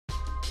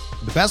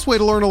The best way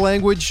to learn a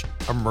language?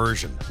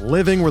 Immersion.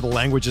 Living where the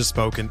language is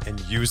spoken and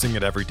using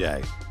it every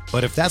day.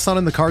 But if that's not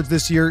in the cards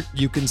this year,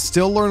 you can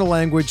still learn a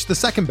language the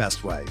second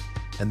best way,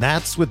 and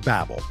that's with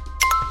Babbel.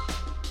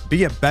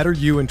 Be a better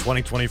you in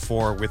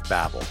 2024 with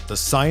Babbel, the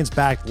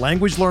science-backed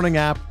language learning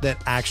app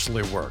that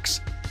actually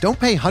works. Don't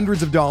pay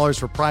hundreds of dollars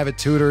for private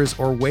tutors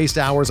or waste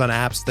hours on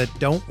apps that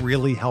don't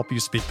really help you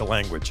speak the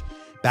language.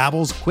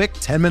 Babbel's quick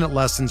 10-minute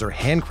lessons are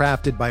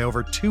handcrafted by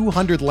over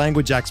 200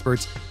 language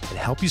experts and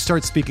help you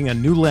start speaking a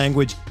new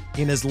language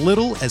in as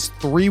little as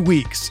 3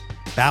 weeks.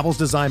 Babbel's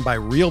designed by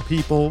real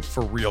people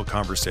for real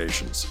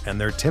conversations,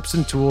 and their tips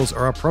and tools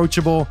are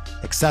approachable,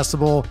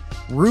 accessible,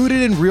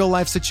 rooted in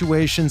real-life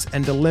situations,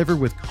 and delivered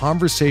with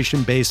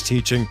conversation-based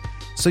teaching,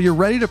 so you're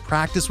ready to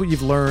practice what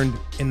you've learned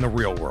in the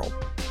real world.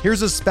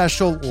 Here's a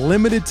special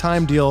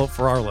limited-time deal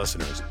for our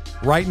listeners.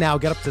 Right now,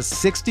 get up to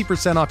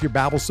 60% off your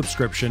Babbel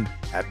subscription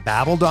at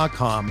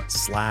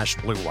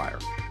babbel.com/Blue Wire.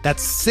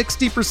 That's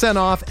 60%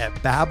 off at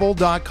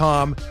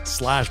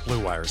babbel.com/Blue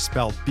Wire,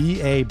 spelled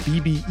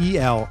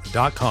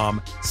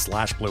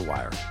BABBEL.com/Blue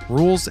Wire.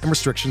 Rules and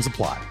restrictions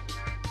apply.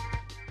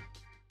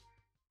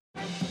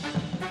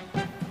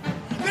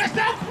 There's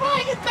no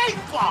crying in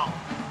baseball!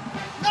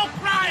 No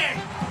crying!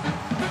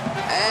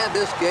 And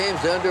this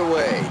game's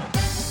underway.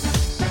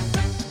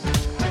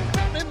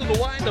 Into the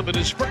windup in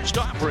his first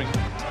offering.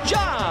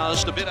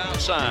 Just a bit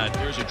outside.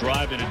 There's a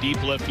drive in a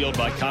deep left field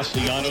by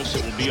Castellanos.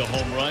 It will be a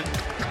home run.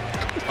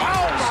 Oh,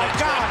 my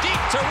God.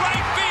 Deep to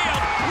right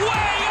field.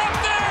 Way up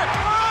there.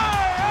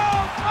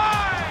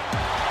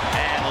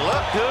 And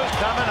look who's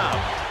coming up.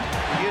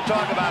 You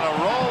talk about a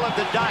roll of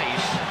the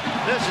dice.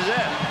 This is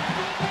it.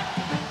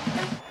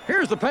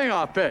 Here's the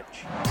payoff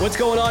pitch. What's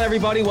going on,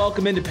 everybody?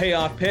 Welcome into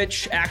Payoff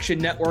Pitch, Action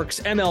Network's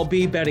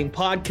MLB betting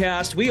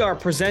podcast. We are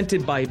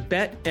presented by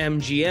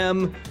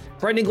BetMGM.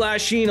 Brendan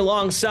Glasheen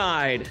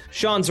alongside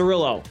Sean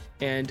Zerillo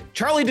and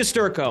Charlie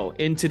DiSturco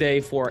in today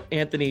for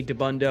Anthony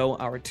Dabbundo,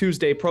 our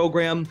Tuesday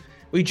program.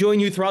 We join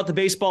you throughout the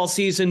baseball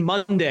season,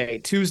 Monday,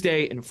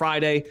 Tuesday, and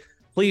Friday.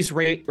 Please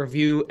rate,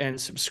 review, and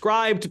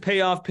subscribe to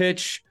Payoff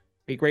Pitch.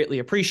 We greatly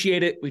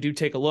appreciate it. We do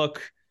take a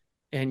look,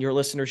 and your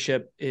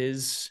listenership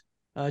is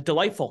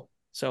delightful.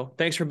 So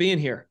thanks for being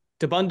here.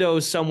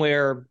 Dabbundo's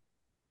somewhere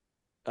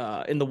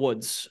in the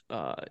woods,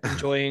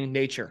 enjoying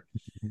nature.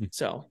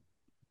 So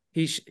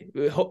I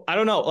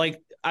don't know,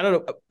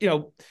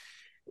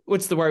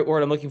 what's the right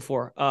word I'm looking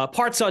for?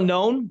 Parts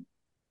unknown.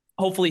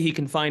 Hopefully he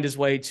can find his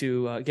way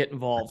to get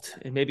involved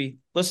and maybe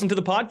listen to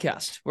the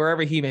podcast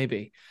wherever he may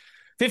be.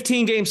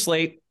 15-game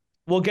slate.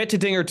 We'll get to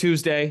Dinger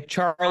Tuesday.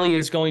 Charlie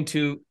is going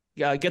to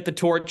get the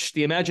torch,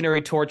 the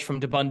imaginary torch from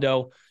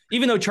Dabbundo.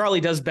 Even though Charlie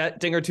does bet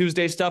Dinger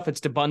Tuesday stuff,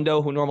 it's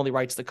Dabbundo who normally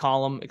writes the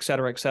column, et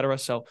cetera, et cetera.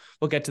 So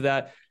we'll get to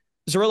that.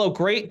 Zerillo,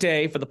 great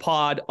day for the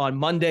pod on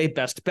Monday.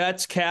 Best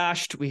bets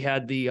cashed. We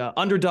had the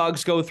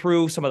underdogs go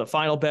through some of the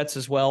final bets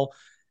as well.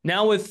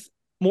 Now with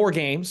more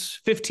games,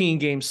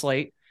 15-game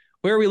slate,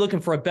 where are we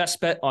looking for a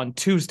best bet on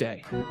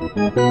Tuesday?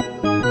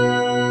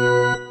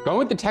 Going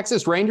with the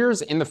Texas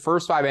Rangers in the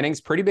first 5 innings,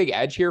 pretty big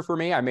edge here for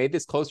me. I made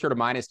this closer to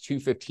minus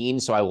 215,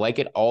 so I like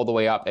it all the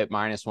way up at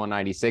minus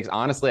 196.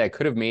 Honestly, I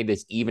could have made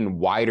this even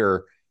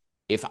wider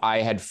if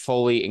I had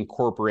fully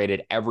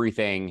incorporated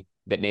everything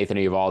that Nathan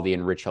Eovaldi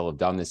and Rich Hill have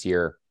done this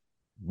year.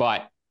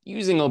 But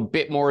using a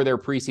bit more of their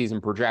preseason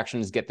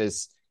projections, get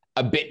this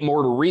a bit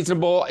more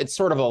reasonable. It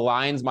sort of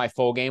aligns my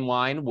full game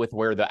line with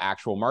where the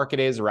actual market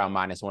is, around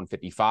minus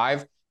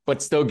 155,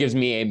 but still gives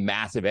me a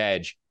massive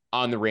edge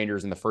on the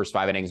Rangers in the first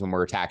 5 innings when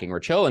we're attacking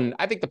Rich Hill. And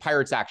I think the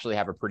Pirates actually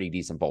have a pretty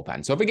decent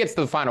bullpen. So if it gets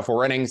to the final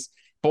 4 innings,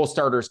 both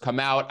starters come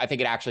out, I think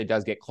it actually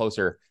does get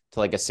closer to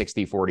like a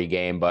 60-40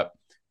 game,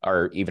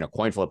 or even a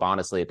coin flip,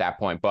 honestly, at that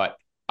point. But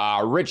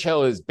Rich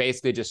Hill is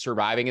basically just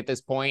surviving at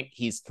this point.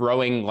 He's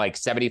throwing like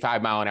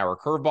 75-mile-an-hour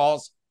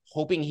curveballs,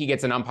 hoping he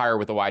gets an umpire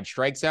with a wide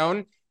strike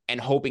zone and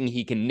hoping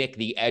he can nick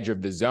the edge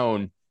of the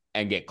zone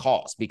and get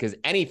calls, because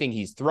anything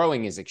he's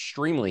throwing is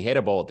extremely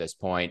hittable at this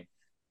point.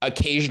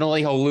 Occasionally,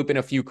 he'll loop in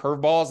a few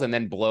curveballs and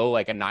then blow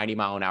like a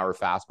 90-mile-an-hour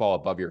fastball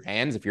above your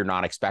hands if you're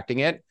not expecting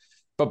it.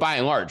 But by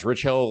and large,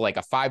 Rich Hill, like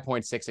a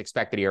 5.6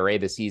 expected ERA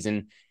this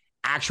season,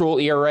 actual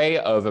ERA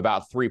of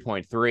about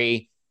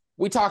 3.3.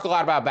 We talk a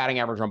lot about batting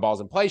average on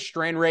balls in play,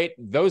 strain rate.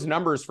 Those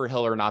numbers for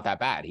Hill are not that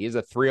bad. He is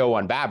a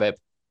 301 BABIP,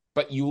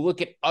 but you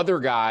look at other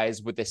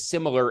guys with a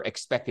similar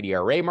expected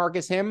ERA mark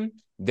as him,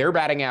 their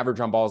batting average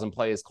on balls in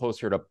play is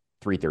closer to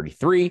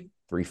 333,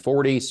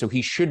 340. So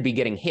he should be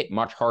getting hit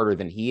much harder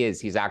than he is.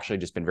 He's actually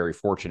just been very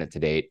fortunate to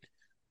date.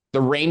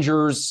 The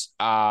Rangers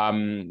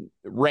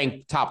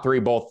rank top 3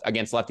 both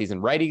against lefties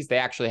and righties. They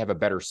actually have a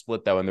better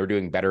split, though, and they're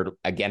doing better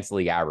against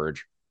league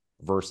average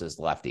versus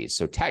lefties.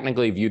 So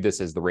technically viewed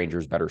this as the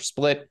Rangers' better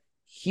split.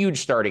 Huge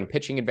starting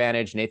pitching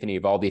advantage. Nathan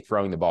Eovaldi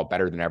throwing the ball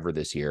better than ever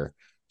this year.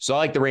 So I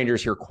like the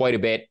Rangers here quite a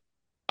bit,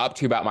 up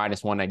to about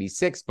minus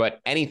 196, but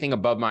anything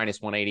above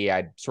minus 180,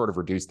 I'd sort of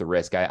reduce the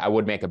risk. I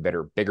would make a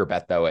bigger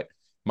bet, though, at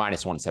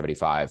minus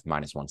 175,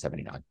 minus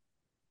 179.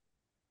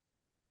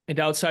 And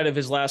outside of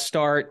his last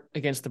start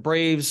against the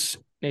Braves,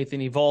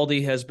 Nathan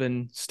Eovaldi has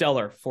been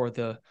stellar for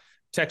the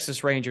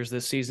Texas Rangers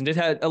this season. Did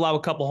allow a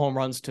couple home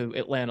runs to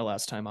Atlanta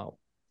last time out.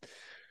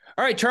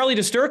 All right, Charlie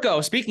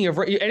DeSturco, speaking of,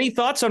 any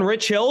thoughts on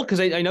Rich Hill? Because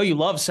I know you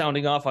love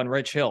sounding off on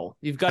Rich Hill.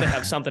 You've got to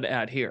have something to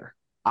add here.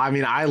 I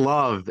mean, I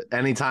love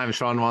anytime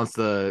Sean wants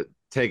to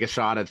take a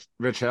shot at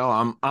Rich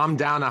Hill. I'm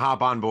down to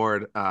hop on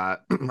board.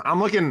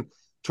 I'm looking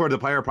toward the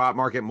player prop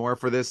market more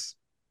for this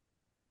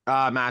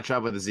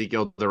matchup with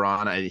Ezekiel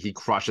Duran. He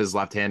crushes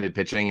left-handed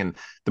pitching, and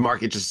the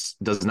market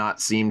just does not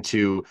seem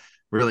to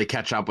really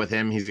catch up with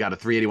him. He's got a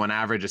 381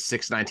 average, a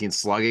 619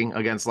 slugging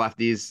against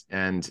lefties,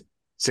 and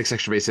 6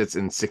 extra base hits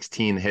and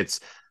 16 hits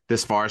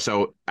this far.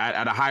 So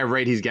at a high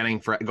rate, he's going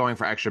for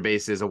extra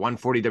bases, a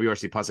 140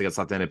 WRC plus against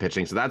left-handed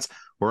pitching. So that's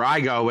where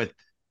I go with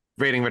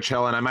rating Rich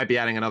Hill, and I might be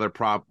adding another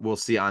prop. We'll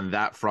see on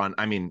that front.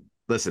 I mean,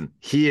 listen,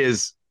 he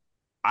is,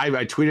 I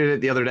tweeted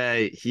it the other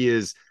day, he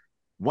is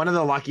one of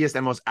the luckiest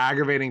and most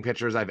aggravating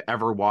pitchers I've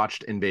ever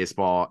watched in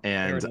baseball,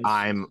 and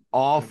I'm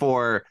all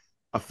for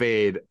a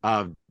fade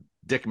of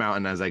Dick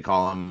Mountain, as I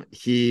call him.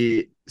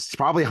 He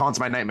probably haunts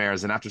my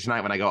nightmares, and after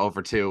tonight, when I go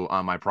 0-for-2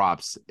 on my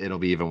props, it'll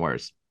be even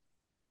worse.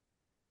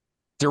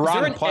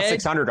 Duran plus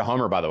 600 to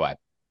homer, by the way.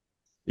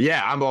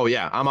 Yeah, I'm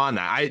on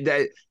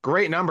that.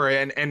 Great number,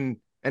 and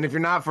if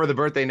you're not for the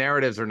birthday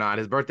narratives or not,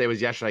 his birthday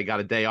was yesterday. Got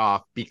a day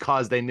off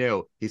because they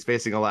knew he's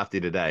facing a lefty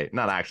today.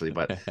 Not actually,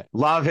 but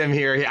love him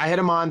here. I hit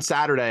him on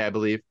Saturday, I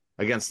believe,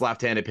 against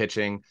left-handed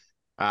pitching.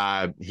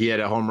 He had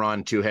a home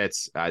run, 2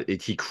 hits.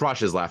 He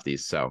crushes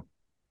lefties. So,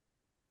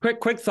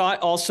 quick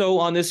thought also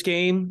on this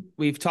game.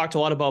 We've talked a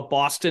lot about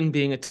Boston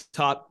being a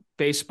top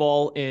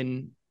baseball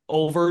in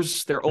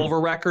overs, their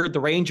over record. The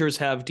Rangers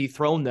have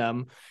dethroned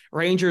them.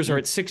 Rangers are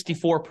at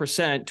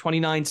 64%,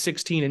 29,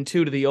 16, and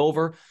 2 to the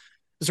over.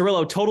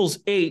 Zerillo totals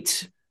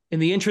 8. In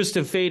the interest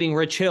of fading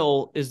Rich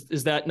Hill,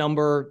 is that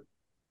number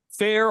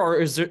fair, or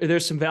is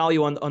there's some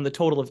value on the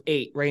total of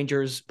 8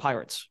 Rangers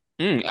Pirates?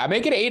 I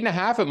make it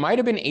 8.5. It might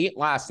have been 8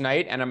 last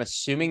night, and I'm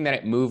assuming that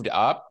it moved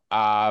up.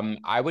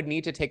 I would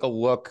need to take a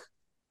look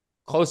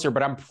closer,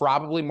 but I'm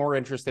probably more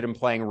interested in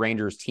playing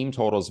Rangers team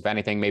totals, if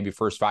anything, maybe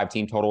first 5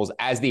 team totals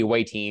as the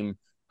away team.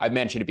 I've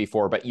mentioned it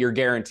before, but you're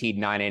guaranteed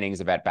 9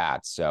 innings of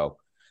at-bats. So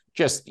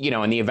just,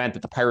 in the event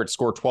that the Pirates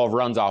score 12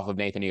 runs off of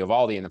Nathan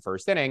Eovaldi in the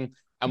first inning,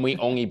 and we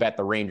only bet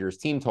the Rangers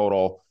team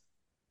total,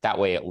 that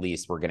way at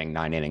least we're getting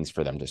 9 innings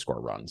for them to score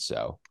runs.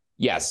 So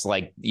yes,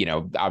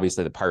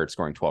 obviously the Pirates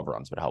scoring 12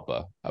 runs would help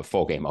a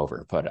full game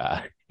over,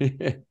 but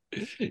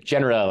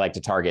generally I like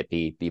to target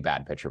the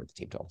bad pitcher with the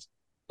team totals.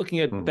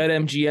 Looking at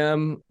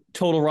BetMGM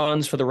total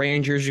runs for the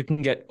Rangers, you can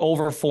get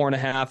over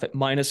 4.5 at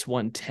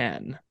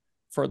 -110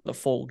 for the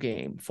full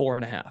game,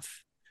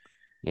 4.5.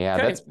 Yeah,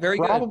 okay, that's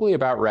probably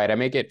about right. I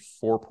make it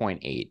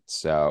 4.8.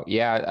 So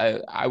yeah,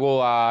 I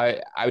will.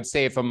 I would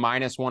say if a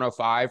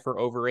 -105 for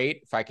over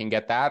 8, if I can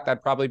get that,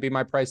 that'd probably be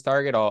my price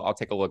target. I'll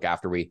take a look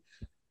after we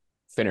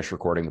finish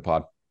recording the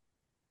pod.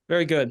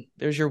 Very good.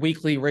 There's your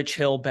weekly Rich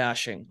Hill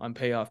bashing on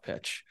Payoff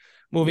Pitch.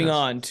 Moving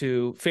on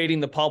to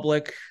fading the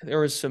public. There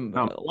was a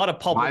lot of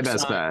public. My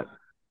best bet.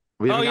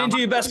 You didn't do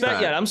your best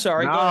bet yet. I'm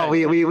sorry. No,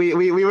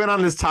 we went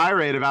on this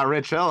tirade about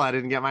Rich Hill. I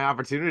didn't get my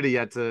opportunity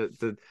yet to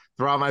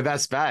throw out my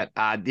best bet.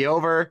 The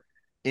over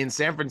in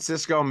San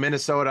Francisco,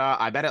 Minnesota.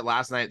 I bet it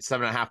last night,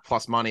 7.5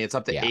 plus money. It's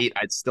up to 8.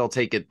 I'd still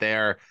take it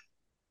there.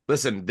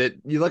 Listen,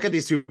 you look at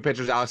these two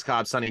pitchers, Alex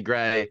Cobb, Sonny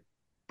Gray.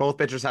 Both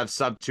pitchers have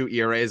sub-2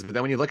 ERAs, but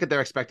then when you look at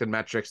their expected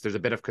metrics, there's a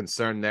bit of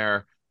concern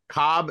there.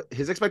 Cobb,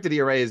 his expected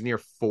ERA is near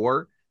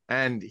 4,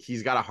 and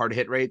he's got a hard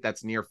hit rate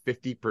that's near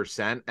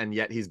 50%, and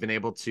yet he's been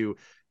able to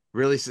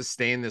really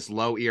sustain this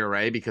low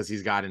ERA because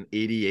he's got an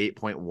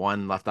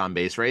 88.1 left on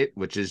base rate,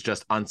 which is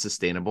just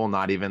unsustainable.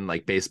 Not even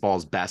like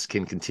baseball's best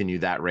can continue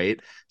that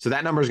rate. So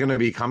that number is going to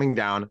be coming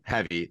down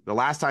heavy. The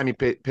last time he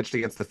pitched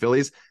against the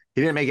Phillies,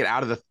 he didn't make it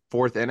out of the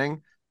 4th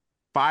inning.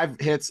 5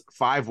 hits,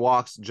 5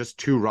 walks, just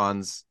 2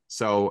 runs.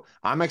 So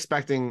I'm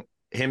expecting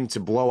him to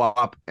blow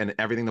up and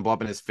everything to blow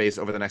up in his face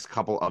over the next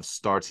couple of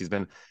starts. He's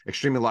been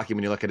extremely lucky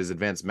when you look at his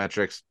advanced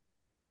metrics.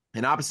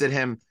 And opposite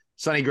him,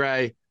 Sonny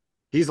Gray,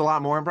 he's a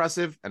lot more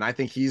impressive, and I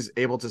think he's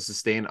able to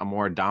sustain a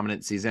more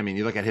dominant season. I mean,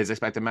 you look at his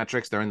expected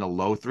metrics, they're in the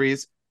low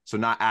 3s, so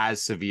not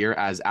as severe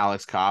as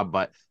Alex Cobb,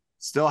 but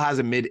still has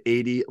a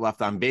mid-80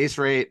 left on base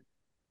rate.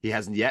 He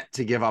hasn't yet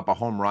to give up a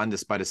home run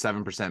despite a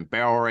 7%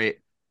 barrel rate.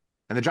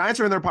 And the Giants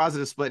are in their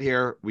positive split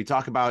here. We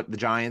talk about the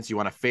Giants. You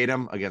want to fade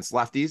them against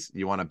lefties.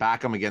 You want to back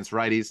them against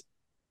righties.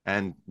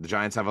 And the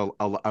Giants have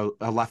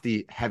a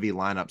lefty-heavy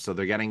lineup, so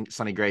they're getting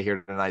Sonny Gray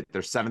here tonight.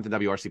 They're 7th in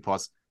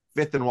WRC+,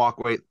 5th in walk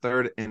rate,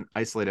 3rd in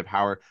isolated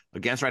power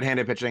against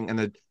right-handed pitching. And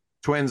the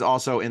Twins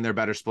also in their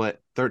better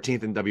split,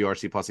 13th in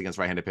WRC+ against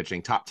right-handed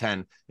pitching, top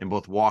 10 in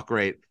both walk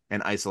rate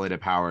and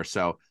isolated power.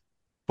 So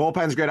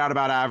bullpen's grayed out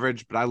about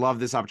average, but I love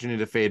this opportunity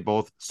to fade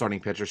both starting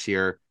pitchers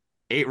here.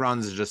 8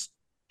 runs is just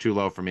too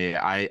low for me.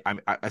 I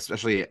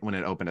especially when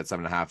it opened at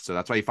 7.5. So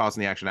that's why you follow us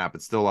in the Action app,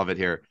 but still love it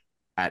here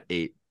at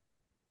 8.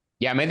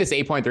 Yeah, I made this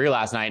 8.3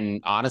 last night, and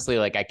honestly,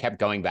 I kept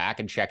going back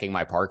and checking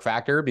my park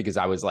factor because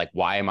I was like,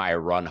 why am I a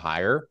run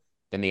higher?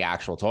 than the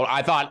actual total.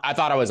 I thought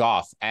I was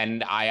off,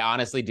 and I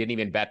honestly didn't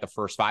even bet the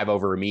first 5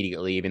 over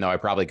immediately, even though I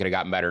probably could have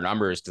gotten better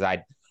numbers because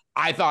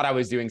I thought I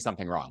was doing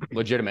something wrong.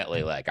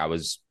 Legitimately, like I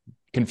was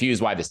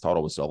confused why this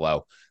total was so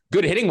low.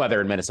 Good hitting weather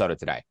in Minnesota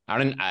today.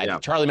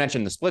 Charlie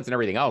mentioned the splits and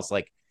everything else.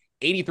 Like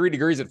 83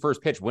 degrees at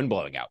first pitch, wind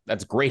blowing out.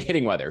 That's great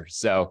hitting weather.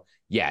 So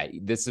yeah,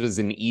 this was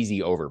an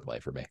easy overplay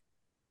for me.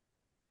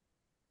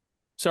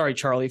 Sorry,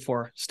 Charlie,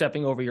 for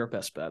stepping over your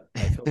best bet. I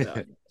feel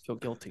bad. I feel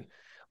guilty.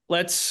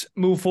 Let's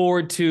move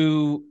forward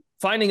to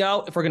finding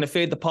out if we're going to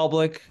fade the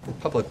public. The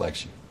public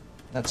likes you.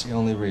 That's the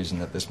only reason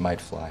that this might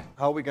fly.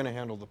 How are we going to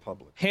handle the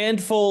public?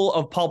 Handful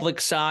of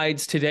public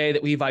sides today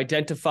that we've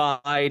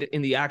identified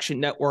in the Action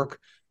Network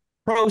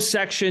Pro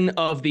section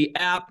of the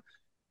app.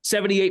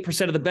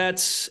 78% of the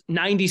bets,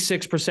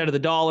 96% of the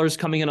dollars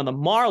coming in on the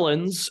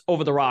Marlins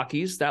over the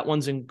Rockies. That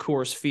one's in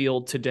Coors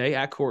Field today,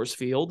 at Coors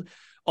Field.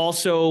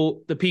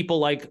 Also, the people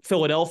like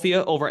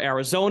Philadelphia over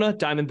Arizona.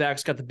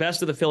 Diamondbacks got the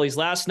best of the Phillies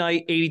last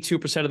night.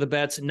 82% of the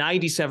bets,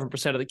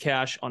 97% of the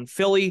cash on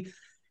Philly.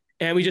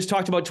 And we just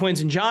talked about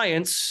Twins and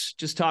Giants,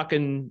 just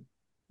talking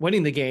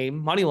winning the game,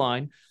 money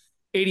line.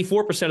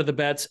 84% of the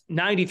bets,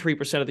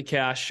 93% of the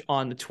cash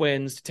on the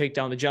Twins to take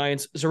down the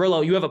Giants.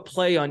 Zerillo, you have a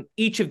play on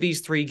each of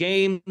these 3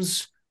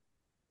 games.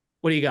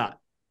 What do you got?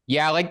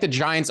 Yeah, I like the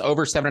Giants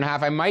over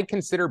 7.5. I might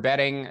consider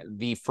betting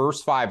the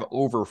first 5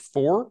 over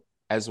 4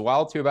 as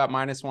well to about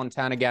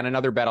 -110. Again,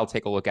 another bet I'll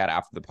take a look at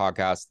after the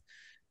podcast.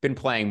 Been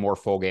playing more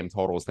full game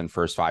totals than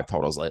first 5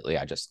 totals lately.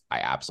 I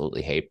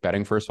absolutely hate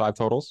betting first 5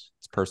 totals.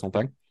 It's a personal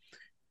thing.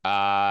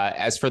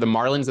 As for the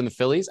Marlins and the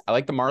Phillies, I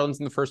like the Marlins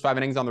in the first 5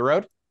 innings on the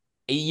road.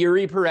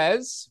 Yuri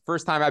Perez,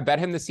 first time I bet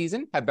him this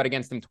season. I've bet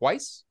against him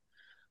twice.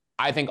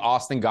 I think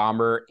Austin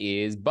Gomber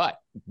is but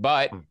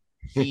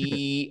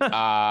he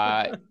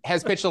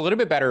has pitched a little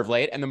bit better of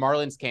late, and the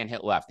Marlins can't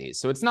hit lefties.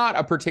 So it's not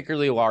a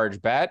particularly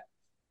large bet.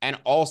 And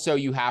also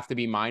you have to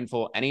be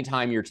mindful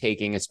anytime you're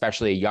taking,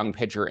 especially a young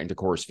pitcher into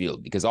Coors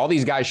Field, because all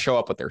these guys show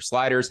up with their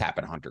sliders,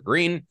 happen Hunter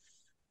Green,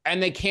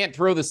 and they can't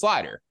throw the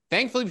slider.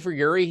 Thankfully for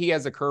Yuri, he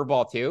has a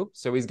curveball too.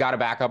 So he's got a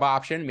backup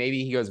option.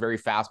 Maybe he goes very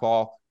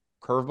fastball,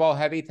 curveball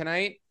heavy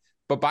tonight.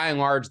 But by and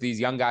large, these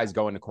young guys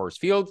go into Coors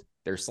Field.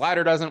 Their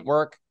slider doesn't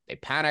work. They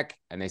panic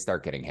and they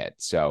start getting hit.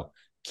 So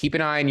keep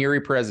an eye on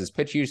Yuri Perez's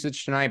pitch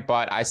usage tonight,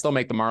 but I still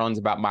make the Marlins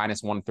about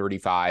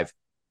 -135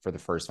 for the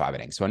first 5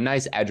 innings. So a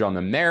nice edge on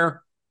them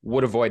there.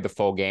 Would avoid the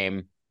full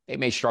game. They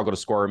may struggle to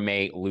score,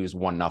 may lose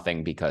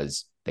 1-0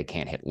 because they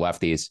can't hit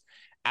lefties.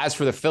 As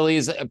for the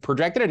Phillies,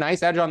 projected a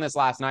nice edge on this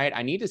last night.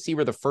 I need to see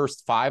where the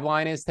first 5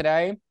 line is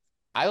today.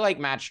 I like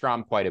Matt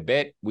Strahm quite a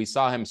bit. We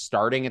saw him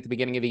starting at the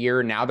beginning of the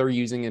year. Now they're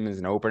using him as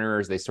an opener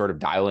as they sort of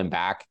dial him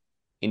back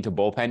into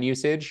bullpen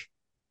usage.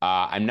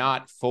 I'm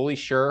not fully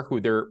sure who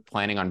they're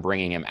planning on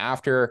bringing him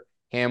after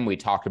him. We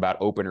talked about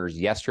openers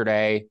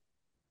yesterday,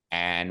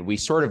 and we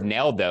sort of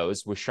nailed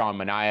those with Sean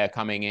Manaea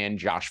coming in,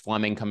 Josh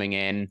Fleming coming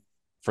in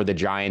for the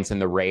Giants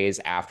and the Rays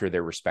after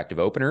their respective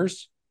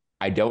openers.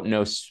 I don't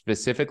know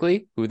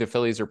specifically who the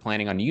Phillies are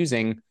planning on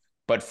using,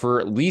 but for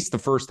at least the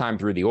first time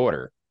through the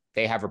order,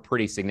 they have a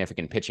pretty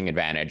significant pitching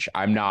advantage.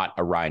 I'm not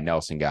a Ryan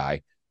Nelson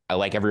guy. I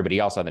like everybody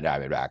else on the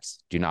Diamondbacks.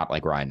 Do not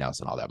like Ryan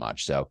Nelson all that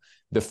much. So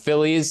the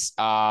Phillies,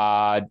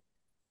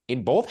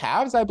 in both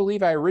halves, I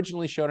believe I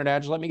originally showed an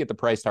edge. Let me get the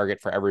price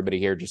target for everybody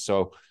here just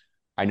so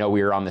I know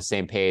we are on the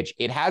same page.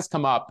 It has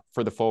come up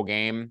for the full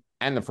game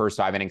and the first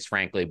 5 innings,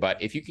 frankly.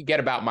 But if you could get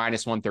about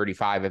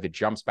 -135, if it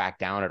jumps back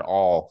down at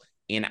all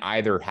in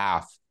either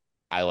half,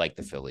 I like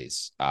the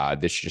Phillies.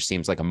 This just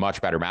seems like a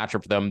much better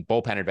matchup for them.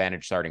 Bullpen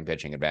advantage, starting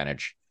pitching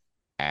advantage.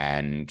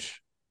 And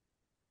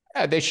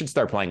they should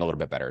start playing a little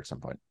bit better at some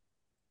point.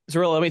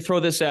 Zerillo, let me throw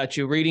this at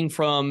you. Reading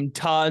from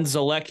Todd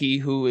Zalecki,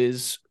 who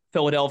is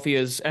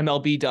Philadelphia's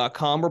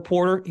MLB.com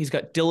reporter. He's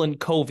got Dylan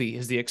Covey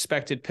as the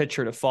expected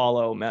pitcher to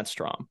follow Matt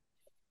Strahm.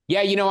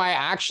 Yeah, I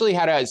actually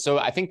had so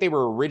I think they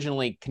were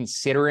originally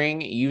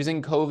considering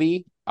using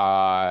Covey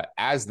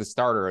as the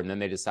starter, and then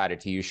they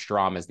decided to use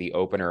Strahm as the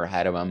opener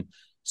ahead of him.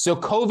 So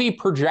Covey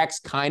projects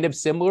kind of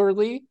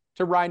similarly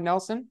to Ryan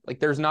Nelson. Like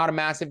there's not a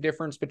massive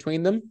difference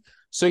between them.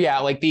 So yeah,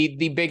 like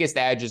the biggest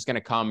edge is going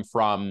to come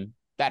from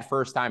that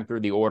first time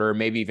through the order,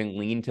 maybe even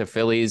lean to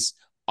Phillies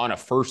on a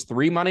first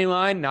 3 money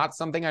line, not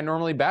something I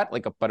normally bet,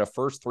 but a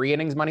first 3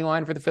 innings money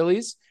line for the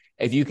Phillies.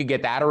 If you could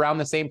get that around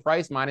the same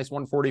price,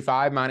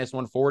 -145,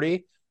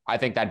 -140, I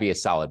think that'd be a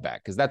solid bet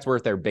because that's where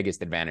their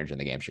biggest advantage in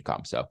the game should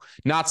come. So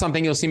not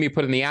something you'll see me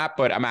put in the app,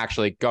 but I'm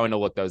actually going to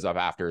look those up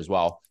after as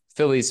well.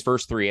 Phillies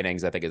first 3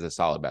 innings, I think, is a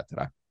solid bet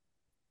today.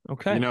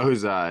 Okay. You know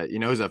who's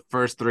a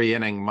first 3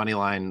 inning money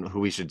line who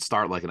we should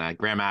start looking at?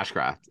 Graham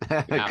Ashcraft.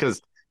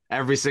 Because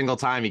every single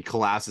time he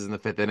collapses in the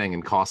 5th inning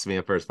and costs me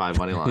a first 5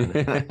 money line.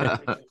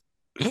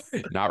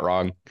 Not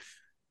wrong.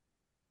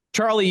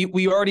 Charlie,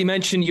 we already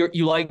mentioned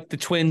you like the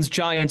Twins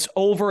Giants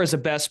over as a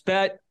best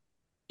bet.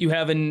 You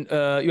have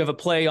a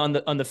play on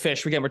the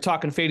fish. Again, we're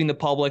talking fading the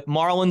public.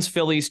 Marlins,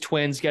 Phillies,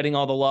 Twins getting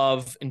all the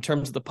love in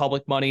terms of the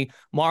public money.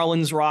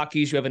 Marlins,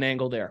 Rockies, you have an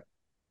angle there.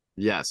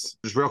 Yes.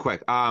 Just real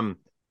quick.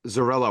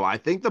 Zerillo, I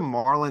think the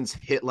Marlins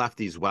hit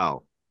lefties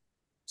well.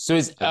 So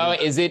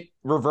is it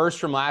reversed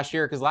from last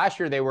year? Because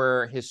last year they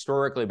were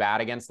historically bad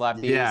against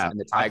lefties, and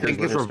the Tigers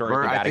were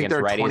historically bad against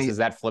righties. Does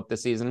that flip the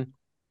season?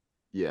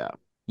 Yeah.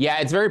 Yeah,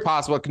 it's very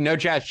possible. No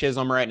Jazz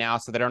Chisholm right now,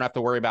 so they don't have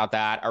to worry about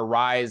that.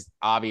 Arise,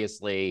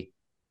 obviously,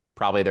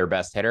 probably their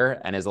best hitter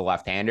and is a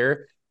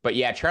left-hander. But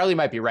yeah, Charlie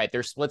might be right.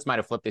 Their splits might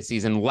have flipped this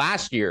season.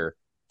 Last year,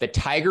 the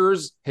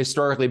Tigers,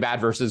 historically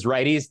bad versus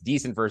righties,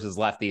 decent versus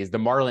lefties. The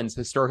Marlins,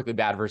 historically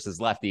bad versus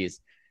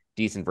lefties,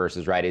 decent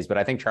versus righties. But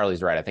I think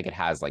Charlie's right. I think it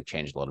has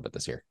changed a little bit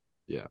this year.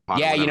 Yeah.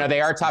 Yeah,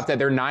 they are top 10.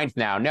 They're 9th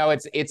now. No,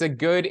 it's a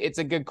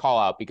good call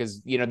out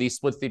because, these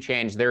splits do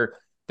change. They're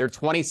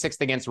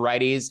 26th against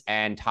righties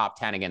and top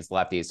 10 against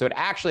lefties. So it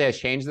actually has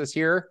changed this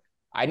year.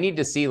 I need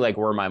to see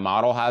where my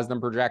model has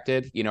them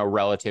projected,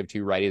 relative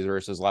to righties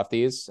versus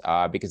lefties,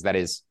 because that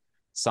is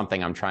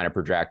something I'm trying to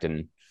project.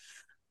 And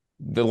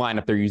the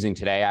lineup they're using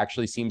today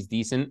actually seems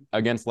decent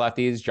against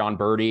lefties. John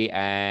Birdie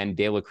and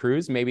De La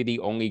Cruz, maybe the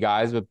only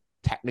guys with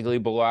technically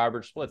below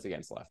average splits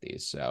against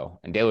lefties. So,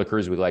 and De La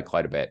Cruz we like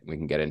quite a bit. We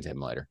can get into him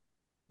later.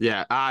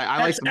 Yeah,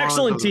 I like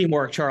excellent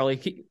teamwork,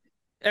 Charlie.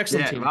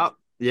 Excellent team. Well,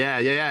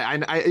 yeah.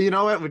 I you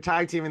know what? We're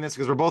tag teaming this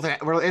because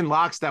we're in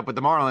lockstep with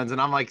the Marlins,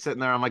 and I'm sitting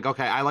there. I'm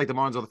okay, I like the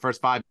Marlins with the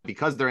first 5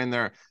 because they're in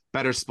their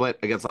better split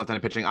against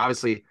left-handed pitching.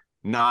 Obviously,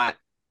 not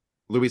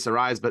Luis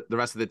Arraez, but the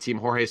rest of the team.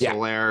 Jorge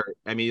Soler.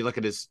 I mean, you look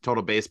at his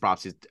total base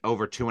props; he's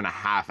over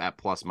 2.5 at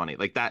plus money.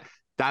 That.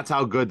 That's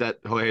how good that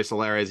Jorge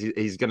Soler is.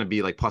 He's going to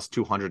be plus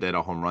 200 at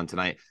a home run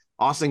tonight.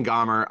 Austin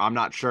Gomber, I'm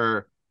not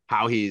sure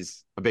how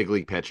he's a big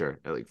league pitcher.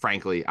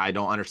 Frankly, I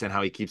don't understand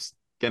how he keeps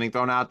getting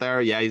thrown out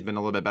there. Yeah, he's been a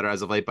little bit better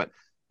as of late, but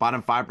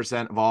bottom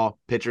 5% of all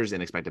pitchers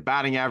in expected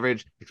batting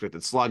average,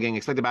 expected slugging,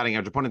 expected batting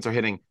average opponents are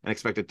hitting, and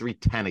expected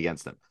 310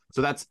 against them.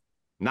 So that's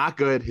not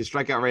good. His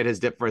strikeout rate has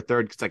dipped for a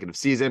 3rd consecutive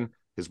season.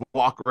 His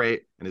walk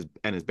rate and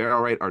his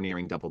barrel rate are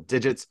nearing double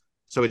digits.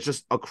 So it's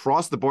just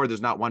across the board.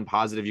 There's not one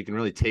positive you can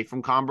really take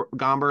from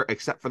Gomber,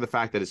 except for the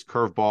fact that his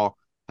curveball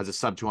has a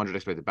sub 200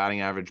 expected batting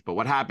average. But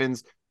what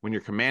happens when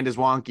your command is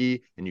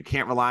wonky and you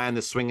can't rely on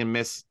the swing and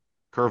miss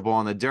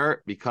curveball in the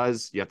dirt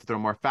because you have to throw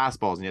more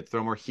fastballs and you have to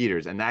throw more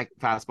heaters. And that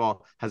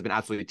fastball has been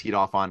absolutely teed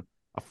off on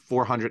a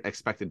 400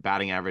 expected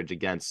batting average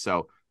against.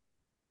 So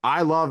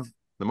I love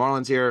the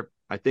Marlins here.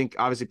 I think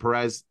obviously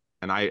Perez,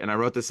 and I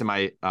wrote this in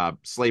my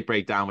slate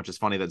breakdown, which is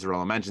funny that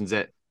Zerillo mentions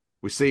it.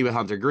 We see with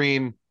Hunter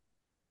Green,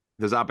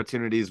 there's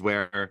opportunities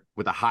where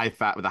with a high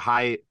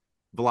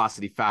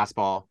velocity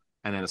fastball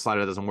and then a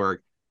slider that doesn't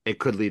work, it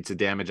could lead to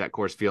damage at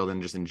Coors Field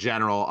and just in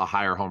general a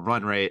higher home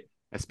run rate,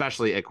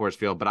 especially at Coors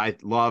Field. But I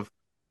love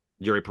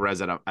Yuri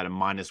Perez at a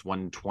minus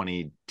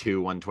 122,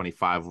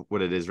 125,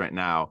 what it is right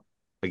now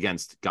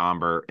against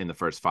Gomber in the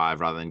first 5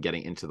 rather than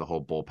getting into the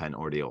whole bullpen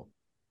ordeal.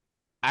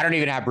 I don't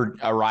even have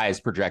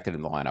Arraez projected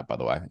in the lineup, by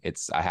the way.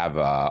 I have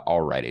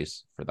all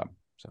righties for them.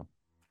 So.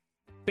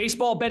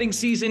 Baseball betting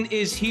season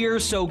is here,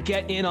 so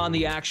get in on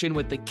the action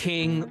with the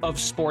king of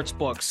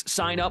sportsbooks.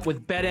 Sign up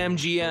with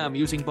BetMGM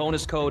using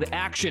bonus code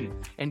ACTION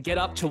and get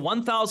up to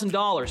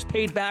 $1,000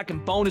 paid back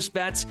in bonus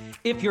bets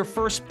if your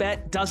first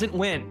bet doesn't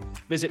win.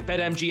 Visit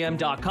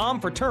BetMGM.com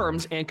for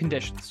terms and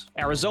conditions.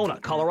 Arizona,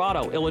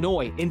 Colorado,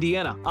 Illinois,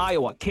 Indiana,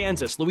 Iowa,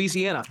 Kansas,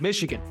 Louisiana,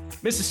 Michigan,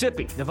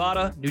 Mississippi,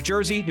 Nevada, New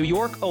Jersey, New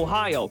York,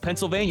 Ohio,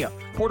 Pennsylvania,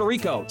 Puerto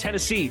Rico,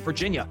 Tennessee,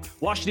 Virginia,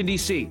 Washington,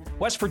 D.C.,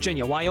 West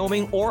Virginia,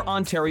 Wyoming, or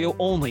Ontario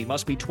only.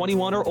 Must be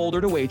 21 or older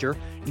to wager,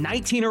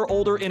 19 or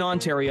older in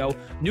Ontario.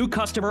 New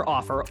customer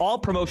offer. All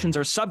promotions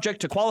are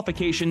subject to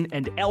qualification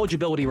and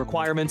eligibility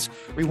requirements.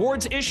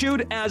 Rewards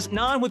issued as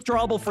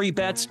non-withdrawable free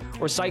bets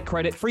or site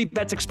credit. Free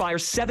bets expire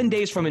 7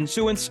 days from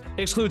issuance.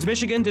 Excludes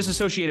Michigan.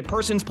 Disassociated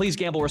persons. Please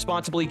gamble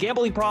responsibly.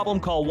 Gambling problem?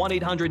 Call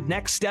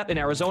 1-800-NEXT-STEP in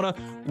Arizona,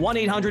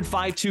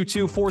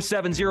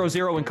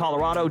 1-800-522-4700 in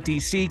Colorado,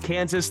 D.C.,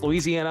 Kansas,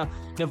 Louisiana,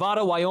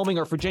 Nevada, Wyoming,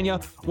 or Virginia,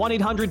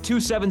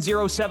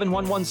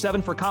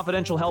 1-800-270-7117 for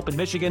confidential help in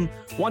Michigan,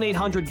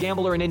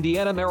 1-800-GAMBLER in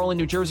Indiana, Maryland,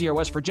 New Jersey, or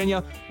West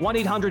Virginia,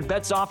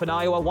 1-800-BETS-OFF in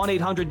Iowa,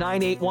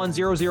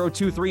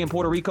 1-800-981-0023 in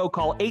Puerto Rico.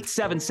 Call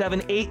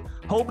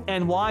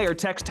 877-8-HOPE-NY or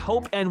text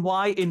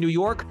HOPE-NY in New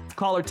York.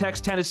 Call or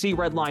text Tennessee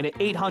Red Line at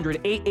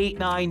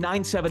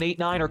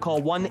 800-889-9789 or call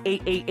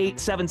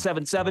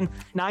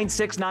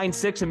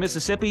 1-888-777-9696 in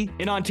Mississippi.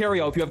 In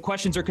Ontario, if you have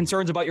questions or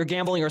concerns about your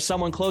gambling or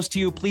someone close to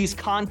you, please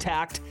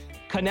contact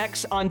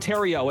Connects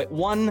Ontario at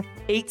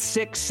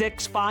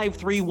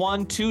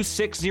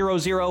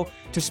 1-866-531-2600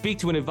 to speak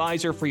to an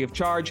advisor free of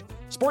charge.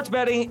 Sports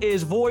betting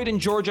is void in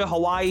Georgia,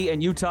 Hawaii,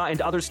 and Utah,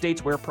 and other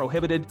states where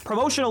prohibited.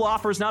 Promotional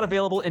offers not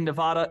available in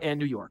Nevada and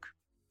New York.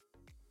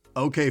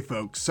 Okay,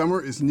 folks,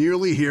 summer is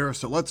nearly here,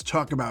 so let's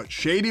talk about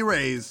Shady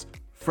Rays,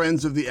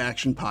 friends of the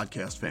Action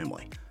Podcast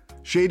family.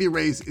 Shady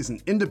Rays is an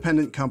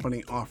independent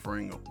company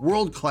offering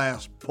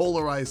world-class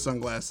polarized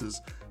sunglasses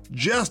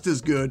just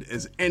as good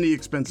as any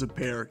expensive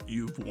pair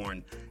you've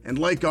worn. And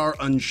like our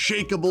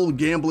unshakable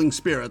gambling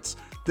spirits,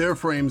 their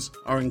frames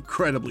are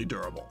incredibly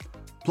durable.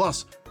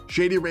 Plus,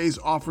 Shady Rays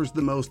offers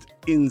the most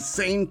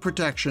insane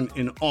protection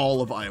in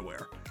all of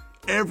eyewear.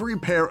 Every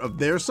pair of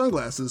their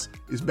sunglasses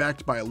is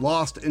backed by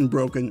lost and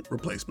broken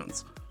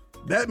replacements.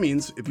 That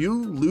means if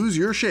you lose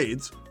your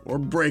shades or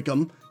break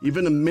them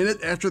even a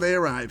minute after they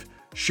arrive,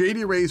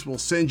 Shady Rays will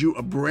send you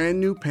a brand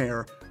new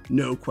pair,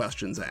 no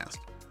questions asked.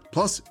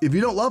 Plus, if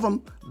you don't love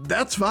them,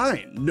 that's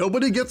fine.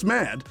 Nobody gets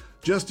mad.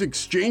 Just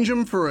exchange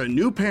them for a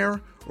new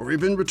pair or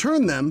even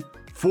return them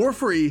for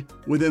free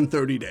within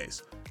 30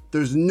 days.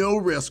 There's no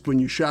risk when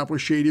you shop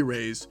with Shady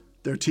Rays.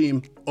 Their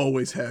team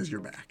always has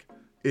your back.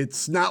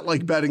 It's not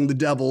like betting the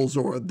Devils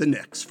or the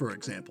Knicks, for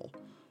example.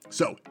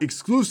 So,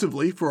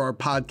 exclusively for our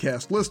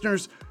podcast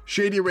listeners,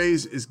 Shady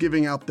Rays is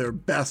giving out their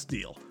best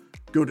deal.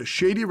 Go to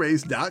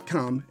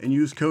shadyrays.com and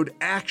use code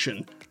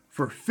ACTION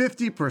for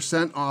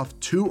 50% off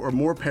 2 or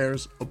more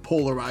pairs of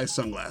polarized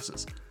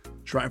sunglasses.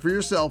 Try for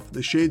yourself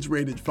the shades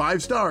rated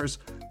 5 stars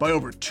by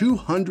over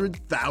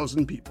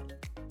 200,000 people.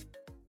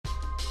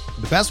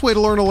 The best way to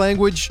learn a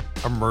language?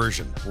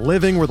 Immersion.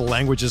 Living where the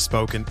language is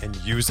spoken and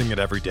using it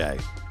every day.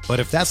 But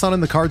if that's not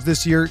in the cards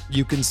this year,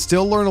 you can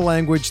still learn a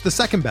language the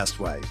second best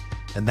way,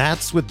 and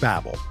that's with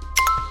Babbel.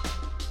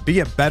 Be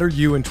a better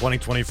you in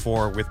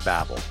 2024 with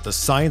Babbel, the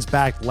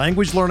science-backed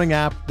language learning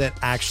app that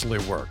actually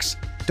works.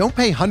 Don't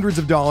pay hundreds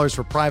of dollars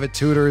for private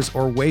tutors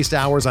or waste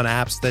hours on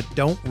apps that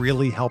don't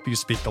really help you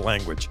speak the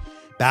language.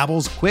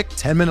 Babbel's quick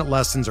 10-minute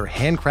lessons are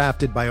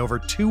handcrafted by over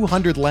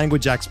 200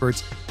 language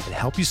experts and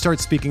help you start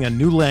speaking a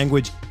new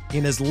language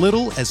in as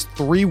little as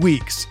 3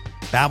 weeks.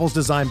 Babbel's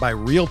designed by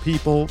real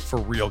people for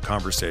real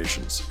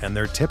conversations, and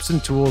their tips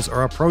and tools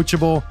are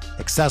approachable,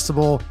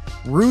 accessible,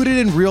 rooted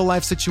in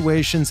real-life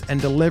situations, and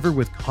delivered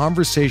with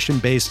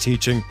conversation-based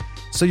teaching,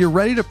 so you're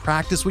ready to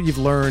practice what you've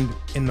learned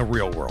in the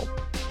real world.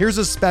 Here's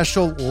a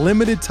special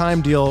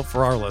limited-time deal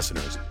for our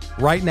listeners.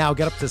 Right now,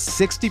 get up to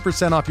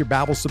 60% off your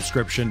Babbel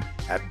subscription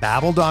at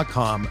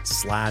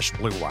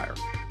babbel.com/Blue Wire.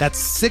 That's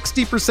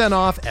 60%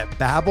 off at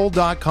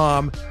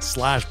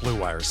babbel.com/Blue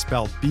Wire,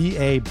 spelled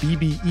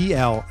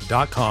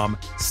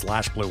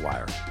BABBEL.com/Blue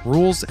Wire.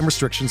 Rules and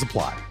restrictions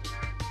apply.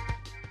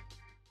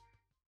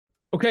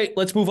 Okay,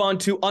 let's move on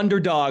to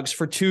underdogs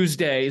for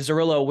Tuesday.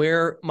 Zerillo,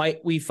 where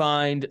might we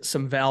find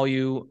some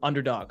value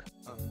underdog?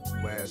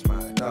 Where's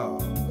my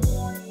dog?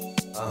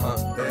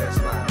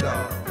 There's my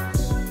dog.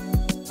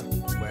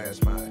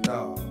 Where's my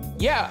dog?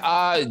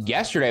 Yeah,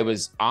 yesterday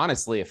was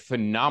honestly a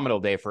phenomenal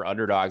day for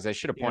underdogs. I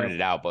should have pointed it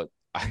out, but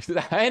I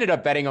ended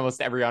up betting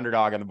almost every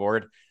underdog on the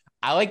board.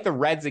 I like the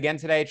Reds again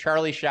today.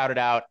 Charlie shouted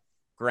out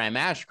Graham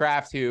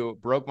Ashcraft, who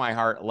broke my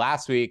heart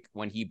last week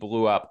when he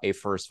blew up a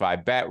first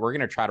 5 bet. We're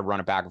going to try to run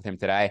it back with him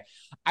today.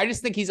 I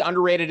just think he's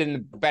underrated in the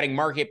betting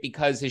market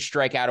because his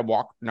strikeout and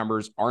walk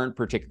numbers aren't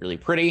particularly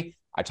pretty.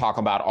 I talk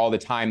about all the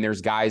time.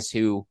 There's guys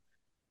who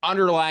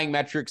underlying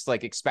metrics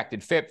like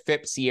expected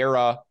FIP,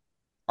 Sierra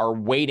are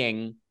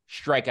weighting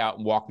strikeout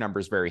and walk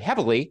numbers very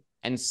heavily,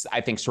 and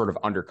I think sort of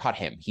undercut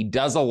him. He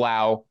does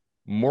allow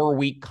more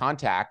weak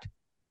contact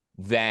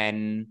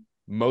than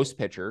most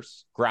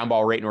pitchers. Ground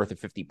ball rate north of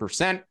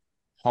 50%,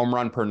 home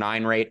run per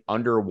 9 rate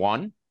under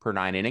 1 per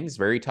 9 innings.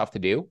 Very tough to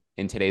do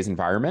in today's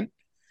environment.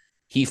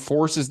 He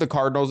forces the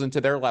Cardinals into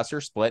their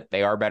lesser split.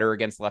 They are better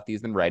against lefties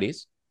than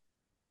righties.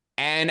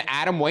 And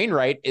Adam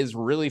Wainwright is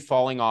really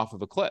falling off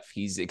of a cliff.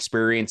 He's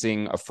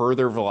experiencing a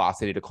further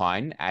velocity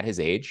decline at his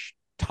age.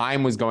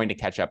 Time was going to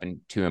catch up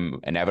to him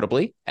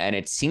inevitably, and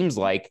it seems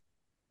like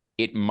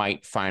it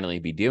might finally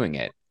be doing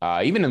it.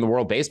 Even in the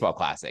World Baseball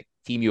Classic,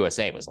 Team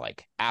USA was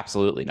like,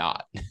 absolutely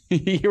not.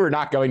 You were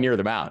not going near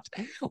the mound.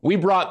 We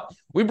brought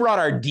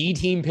our D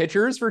team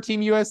pitchers for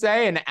Team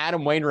USA, and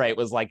Adam Wainwright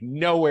was like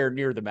nowhere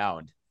near the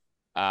mound.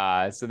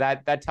 So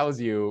that tells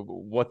you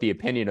what the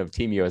opinion of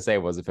Team USA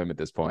was of him at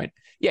this point.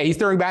 Yeah, he's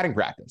throwing batting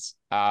practice.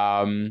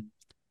 I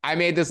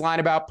made this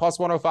line about plus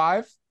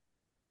 105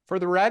 for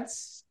the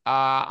Reds.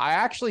 I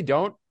actually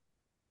don't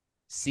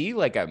see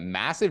like a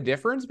massive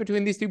difference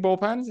between these two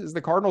bullpens. Is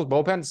the Cardinals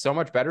bullpen so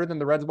much better than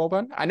the Reds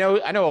bullpen? I know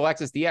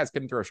Alexis Diaz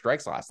couldn't throw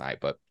strikes last night,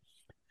 but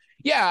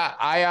yeah,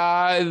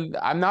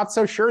 I'm not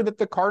so sure that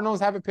the Cardinals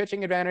have a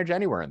pitching advantage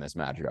anywhere in this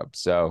matchup.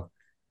 So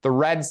the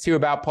Reds to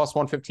about plus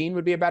 115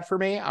 would be a bet for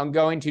me. I'm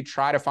going to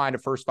try to find a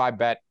first 5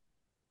 bet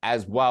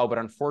as well, but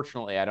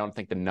unfortunately, I don't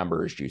think the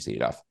number is juicy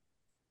enough.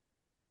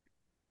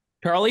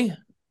 Charlie,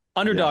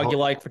 underdog you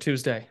like for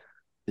Tuesday?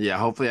 Yeah,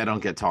 hopefully I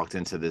don't get talked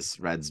into this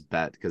Reds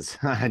bet because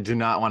I do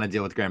not want to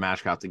deal with Graham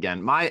Ashcraft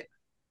again. My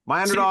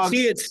underdog.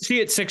 See it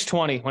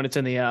 620 when it's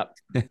in the app.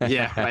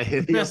 Yeah,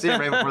 right. You'll see it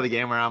right before the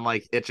game where I'm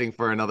like itching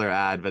for another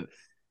ad. But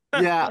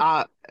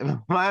yeah,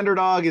 my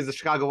underdog is the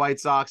Chicago White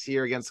Sox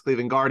here against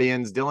Cleveland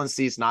Guardians. Dylan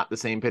Cease, not the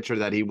same pitcher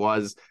that he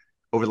was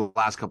over the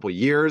last couple of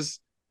years,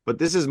 but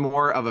this is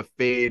more of a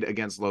fade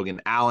against Logan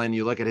Allen.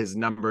 You look at his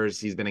numbers;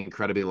 he's been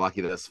incredibly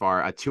lucky thus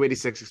far. A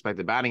 286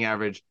 expected batting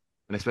average.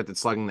 An expected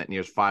slugging that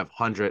nears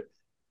 500,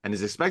 and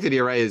his expected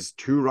ERA is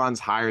 2 runs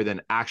higher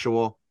than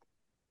actual.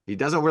 He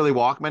doesn't really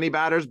walk many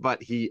batters,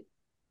 but he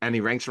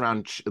ranks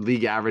around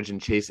league average in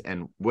chase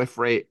and whiff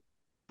rate,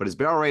 but his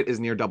barrel rate is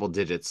near double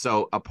digits.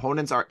 So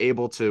opponents are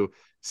able to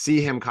see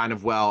him kind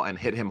of well and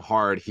hit him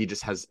hard. He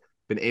just has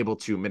been able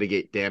to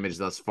mitigate damage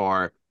thus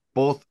far.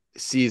 Both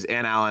Cease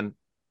and Allen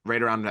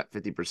right around that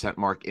 50%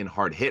 mark in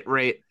hard hit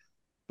rate.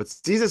 But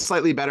Cease is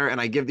slightly better,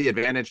 and I give the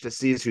advantage to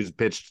Cease, who's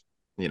pitched,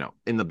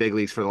 in the big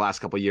leagues for the last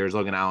couple of years.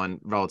 Logan Allen,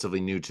 relatively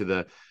new to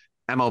the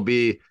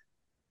MLB.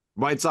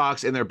 White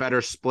Sox in their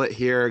better split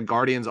here.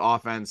 Guardians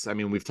offense, I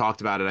mean, we've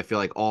talked about it, I feel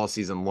like, all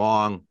season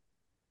long.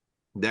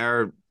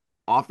 Their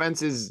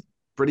offense is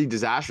pretty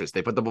disastrous.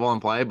 They put the ball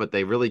in play, but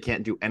they really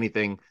can't do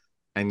anything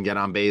and get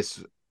on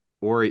base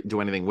or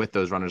do anything with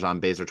those runners on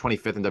base. They're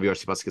 25th in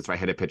WRC plus against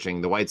right-handed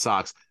pitching. The White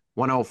Sox,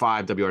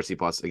 105 WRC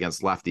plus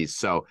against lefties.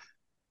 So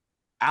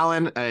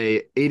Allen,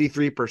 a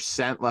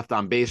 83% left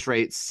on base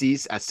rate.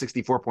 Cease at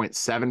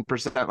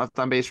 64.7% left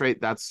on base rate.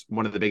 That's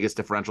one of the biggest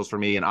differentials for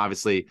me. And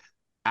obviously,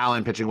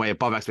 Allen pitching way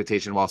above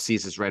expectation, while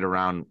Cease is right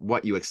around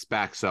what you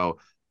expect. So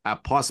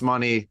at plus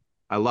money,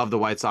 I love the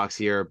White Sox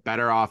here.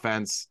 Better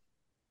offense.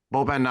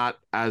 Bullpen not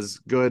as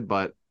good,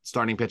 but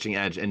starting pitching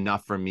edge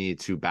enough for me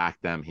to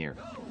back them here.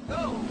 Go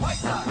White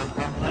Sox!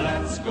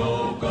 Let's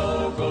go,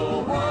 go,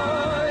 go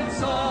White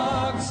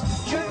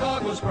Sox!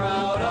 Chicago's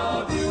proud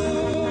of you!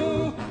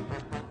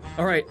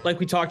 All right, like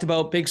we talked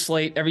about, big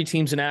slate, every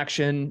team's in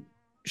action.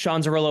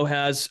 Sean Zerillo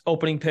has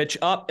opening pitch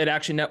up at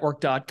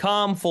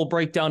actionnetwork.com, full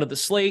breakdown of the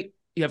slate.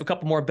 You have a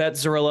couple more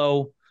bets,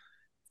 Zerillo.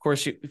 Of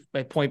course,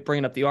 my point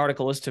bringing up the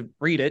article is to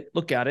read it,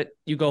 look at it.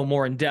 You go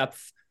more in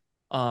depth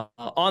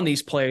on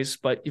these plays,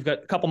 but you've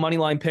got a couple money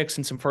line picks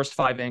and some first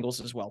five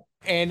angles as well.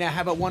 And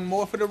how about one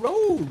more for the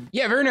road?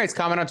 Yeah, very nice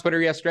comment on Twitter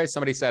yesterday.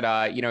 Somebody said,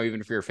 even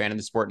if you're a fan of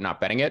the sport and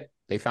not betting it,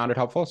 they found it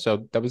helpful.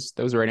 So that was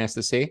very nice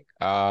to see.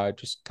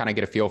 Just kind of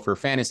get a feel for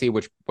fantasy,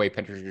 which way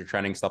pitchers are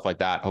trending, stuff like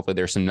that. Hopefully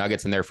there's some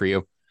nuggets in there for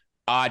you.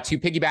 To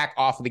piggyback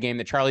off of the game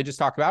that Charlie just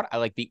talked about, I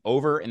like the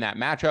over in that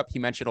matchup. He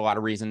mentioned a lot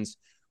of reasons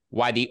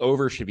why the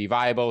over should be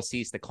viable.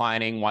 Cease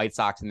declining, White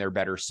Sox in their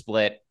better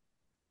split.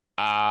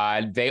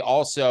 They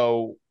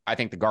also, I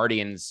think the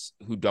Guardians,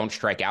 who don't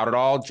strike out at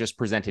all, just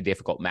present a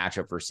difficult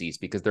matchup for Cease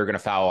because they're going to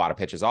foul a lot of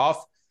pitches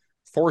off,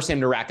 force him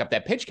to rack up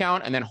that pitch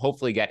count, and then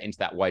hopefully get into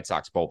that White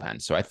Sox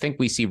bullpen. So I think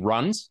we see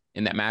runs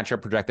in that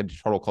matchup, projected to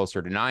total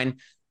closer to 9.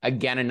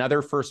 Again,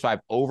 another first 5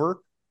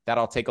 over that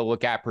I'll take a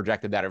look at,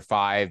 projected that at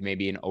 5,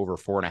 maybe an over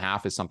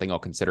 4.5 is something I'll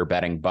consider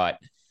betting. But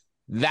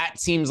that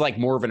seems like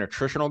more of an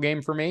attritional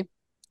game for me,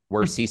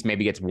 where Cease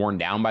maybe gets worn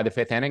down by the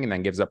 5th inning and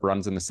then gives up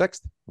runs in the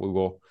 6th. We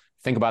will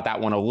think about that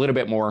one a little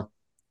bit more.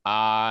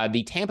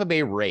 The Tampa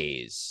Bay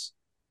Rays,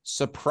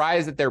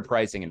 surprised at their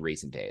pricing in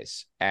recent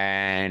days.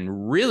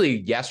 And really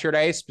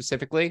yesterday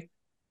specifically,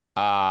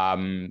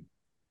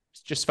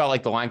 just felt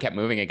like the line kept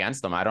moving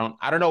against them. I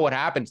don't know what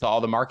happened to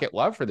all the market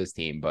love for this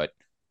team, but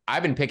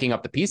I've been picking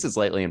up the pieces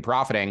lately and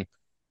profiting.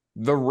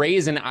 The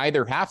Rays in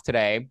either half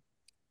today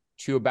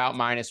to about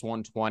minus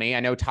 120.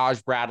 I know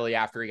Taj Bradley,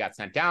 after he got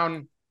sent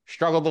down,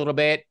 struggled a little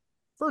bit.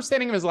 First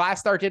inning of his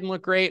last start didn't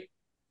look great.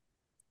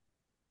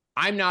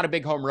 I'm not a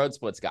big home road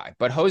splits guy,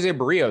 but Jose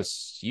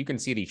Barrios, you can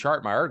see the chart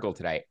in my article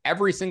today.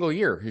 Every single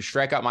year, his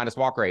strikeout minus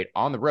walk rate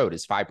on the road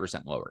is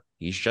 5% lower.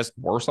 He's just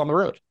worse on the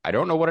road. I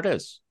don't know what it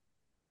is.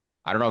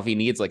 I don't know if he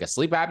needs like a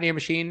sleep apnea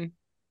machine.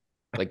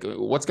 Like,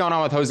 what's going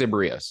on with Jose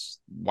Barrios?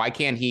 Why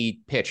can't he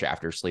pitch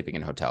after sleeping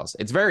in hotels?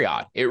 It's very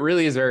odd. It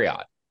really is very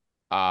odd.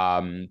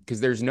 Because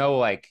there's no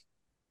like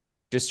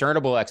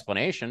discernible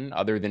explanation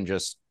other than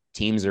just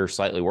teams are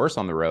slightly worse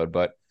on the road.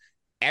 But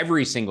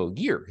every single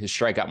year, his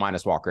strikeout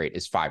minus walk rate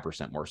is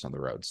 5% worse on the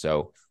road.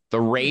 So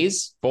the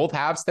Rays, both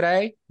halves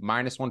today,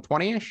 minus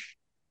 120-ish,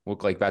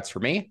 look like bets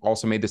for me.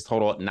 Also made this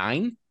total at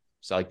 9.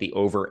 So like the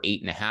over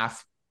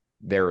 8.5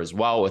 there as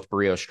well, with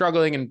Barrios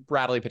struggling and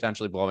Bradley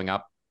potentially blowing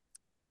up.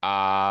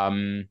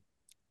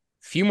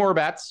 Few more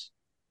bets.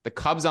 The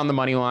Cubs on the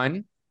money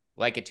line,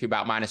 like it to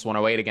about minus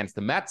 108 against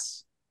the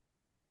Mets.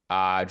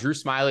 Drew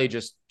Smyly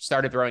just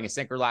started throwing a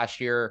sinker last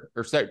year,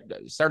 or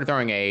started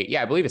throwing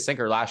I believe a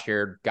sinker last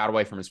year, got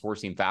away from his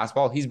 4-seam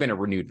fastball. He's been a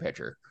renewed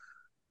pitcher.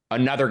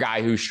 Another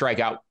guy whose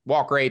strikeout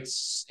walk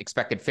rates,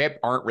 expected FIP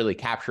aren't really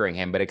capturing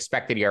him, but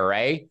expected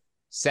ERA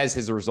says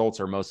his results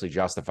are mostly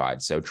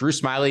justified. So Drew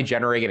Smyly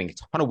generating a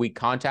ton of weak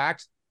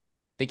contact.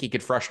 Think he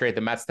could frustrate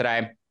the Mets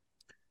today.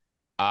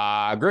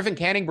 Griffin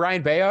Canning,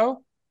 Brian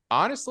Bayo,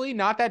 honestly,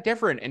 not that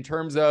different in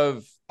terms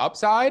of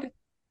upside,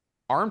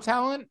 arm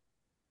talent.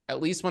 At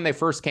least when they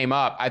first came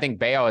up, I think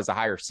Bayo has a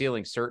higher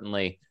ceiling,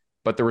 certainly,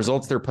 but the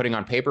results they're putting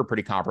on paper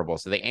pretty comparable.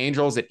 So the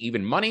Angels at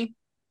even money,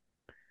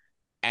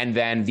 and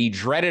then the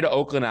dreaded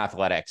Oakland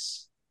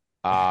Athletics,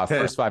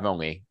 first 5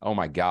 only. Oh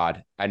my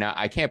God.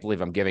 I can't believe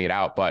I'm giving it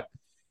out, but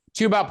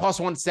to about plus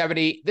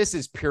 170. This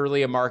is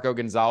purely a Marco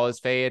Gonzalez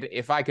fade.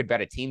 If I could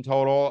bet a team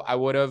total, I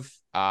would have.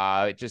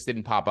 It just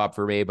didn't pop up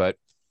for me, but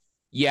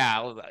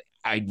yeah,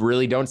 I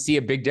really don't see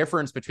a big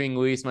difference between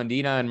Luis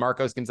Mondina and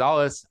Marcos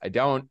Gonzalez. I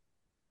don't.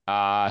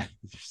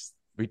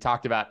 We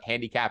talked about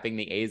handicapping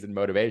the A's and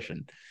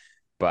motivation,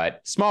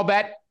 but small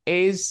bet.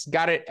 A's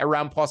got it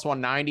around plus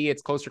 190.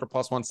 It's closer to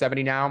plus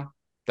 170 now.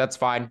 That's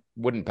fine.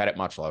 Wouldn't bet it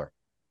much lower.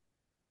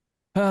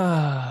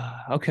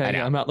 Okay.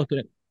 I'm not looking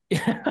at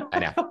I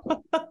know.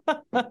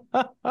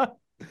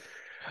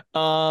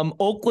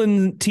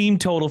 Oakland team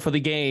total for the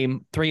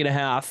game,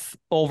 3.5.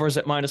 Overs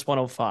at minus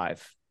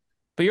 105.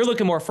 But you're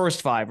looking more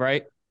first 5,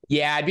 right?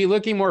 Yeah, I'd be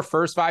looking more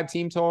first 5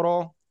 team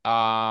total.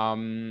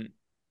 The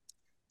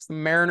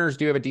Mariners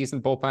do have a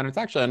decent bullpen. It's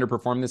actually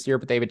underperformed this year,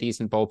 but they have a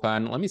decent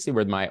bullpen. Let me see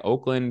where my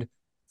Oakland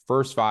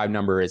first 5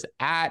 number is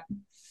at.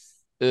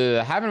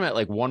 Having them at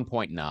like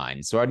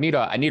 1.9. So I need a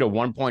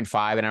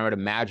 1.5, and I would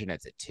imagine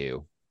it's at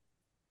 2.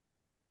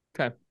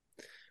 Okay.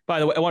 By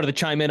the way, I wanted to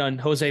chime in on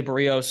Jose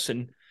Barrios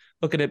and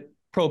looking at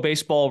Pro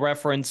Baseball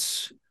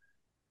Reference.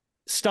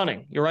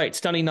 Stunning. You're right.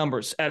 Stunning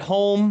numbers. At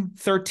home,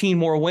 13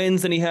 more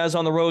wins than he has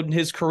on the road in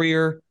his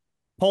career.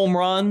 Home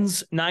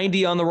runs,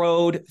 90 on the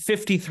road,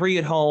 53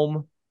 at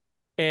home,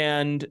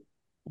 and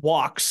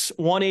walks,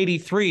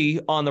 183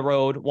 on the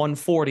road,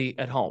 140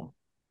 at home.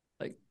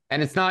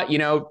 And it's not,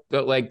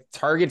 like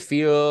Target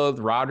Field,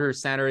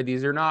 Rogers Center,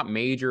 these are not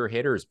major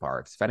hitters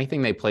parks. If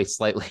anything, they play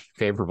slightly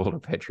favorable to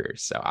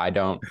pitchers. So I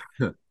don't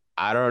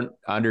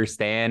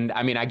understand.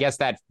 I mean, I guess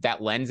that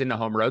lends into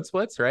home road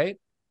splits, right?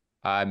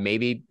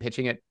 Maybe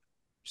pitching at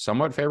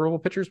somewhat favorable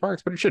pitchers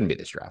parks, but it shouldn't be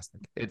this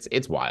drastic.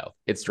 It's wild.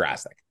 It's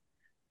drastic.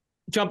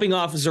 Jumping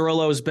off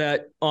Zerillo's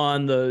bet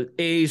on the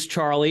A's,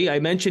 Charlie, I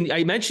mentioned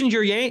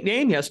your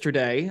name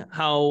yesterday,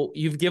 how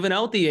you've given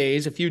out the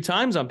A's a few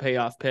times on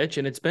Payoff Pitch,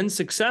 and it's been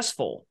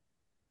successful.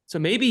 So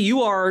maybe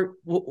you are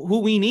who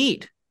we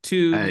need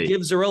to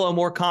give Zerillo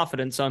more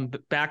confidence on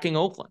backing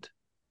Oakland.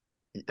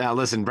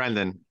 Listen,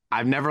 Brendan,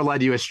 I've never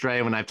led you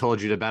astray when I've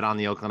told you to bet on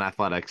the Oakland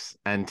Athletics,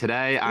 and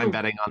today I'm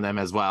betting on them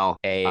as well.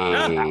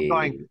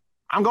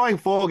 I'm going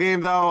full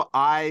game though.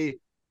 I'm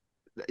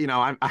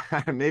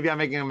maybe I'm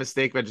making a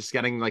mistake by just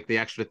getting like the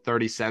extra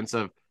 30 cents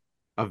of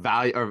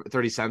value, or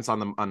 30 cents on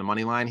the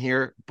money line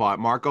here. But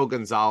Marco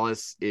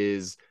Gonzalez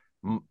is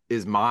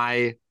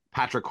my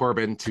Patrick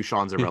Corbin to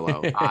Sean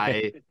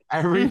Zerillo.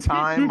 Every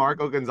time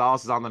Marco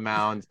Gonzalez is on the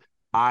mound,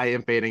 I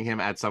am fading him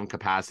at some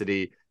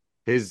capacity.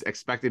 His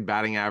expected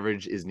batting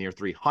average is near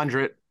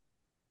 300.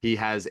 He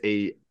has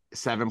a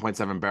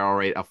 7.7 barrel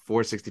rate, a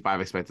 465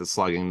 expected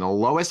slugging, the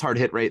lowest hard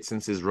hit rate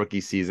since his rookie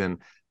season.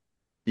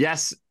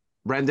 Yes,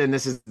 Brendan,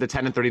 this is the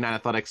 10-39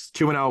 Athletics,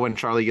 2-0 when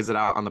Charlie gives it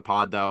out on the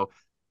pod, though.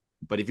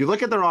 But if you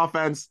look at their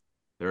offense,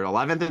 they're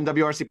 11th in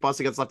WRC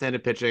plus against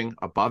left-handed pitching,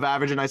 above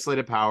average in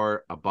isolated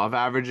power, above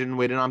average in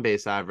weighted on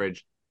base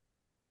average.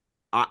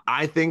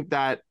 I think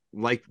that,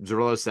 like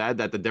Zerillo said,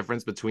 that the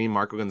difference between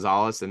Marco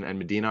Gonzalez and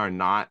Medina are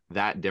not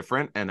that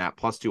different. And at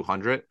plus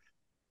 200,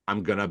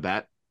 I'm going to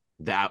bet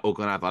that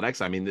Oakland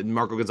Athletics. I mean,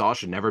 Marco Gonzalez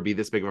should never be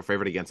this big of a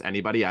favorite against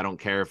anybody. I don't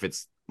care if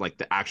it's like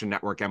the Action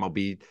Network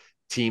MLB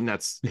team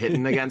that's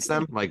hitting against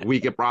them. Like, we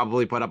could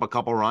probably put up a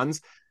couple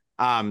runs.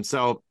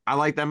 So I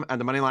like them at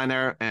the money line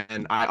there.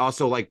 And I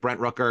also like Brent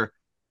Rooker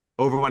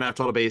over 1.5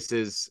 total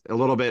bases, a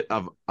little bit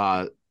of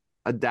a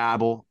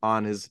dabble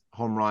on his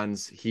home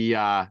runs. He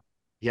has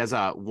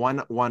a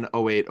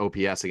 1.108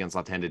 OPS against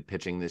left-handed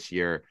pitching this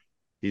year.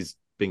 He's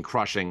been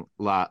crushing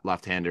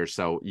left-handers.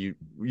 So you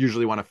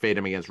usually want to fade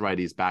him against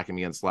righties, back him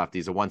against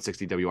lefties, a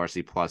 160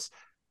 WRC plus.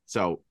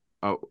 So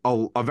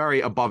a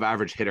very above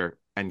average hitter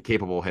and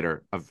capable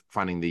hitter of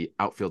finding the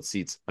outfield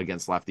seats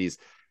against lefties.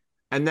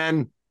 And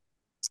then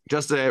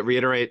just to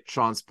reiterate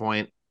Sean's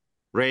point,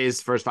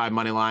 Rays first 5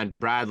 money line.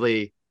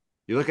 Bradley,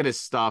 you look at his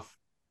stuff,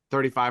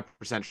 35%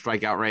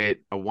 strikeout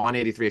rate, a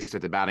 183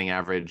 expected batting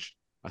average,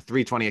 a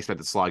 320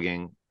 expected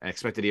slugging, an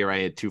expected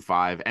ERA at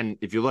 2.5. And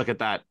if you look at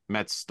that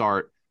Mets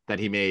start that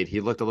he made, he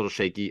looked a little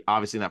shaky,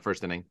 obviously in that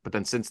first inning, but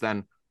then since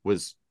then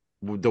was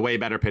the way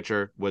better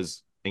pitcher,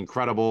 was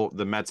incredible.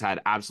 The Mets had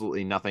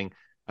absolutely nothing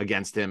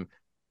against him.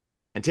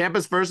 And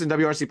Tampa's first in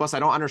WRC plus. I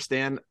don't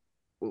understand,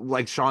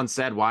 like Sean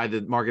said, why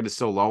the market is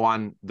so low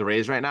on the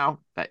Rays right now,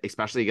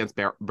 especially against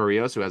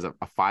Barrios, who has a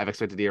 5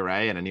 expected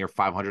ERA and a near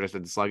 500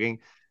 expected slugging.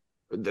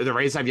 The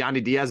Rays have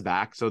Yandy Diaz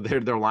back, so their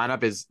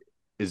lineup is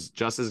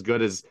just as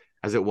good as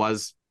it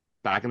was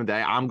back in the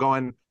day. I'm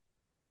going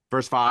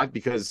first 5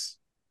 because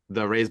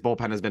the Rays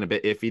bullpen has been a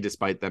bit iffy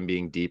despite them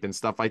being deep and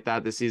stuff like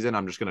that this season.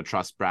 I'm just going to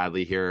trust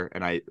Bradley here.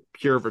 And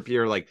pure for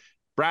pure, like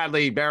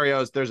Bradley,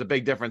 Barrios, there's a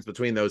big difference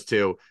between those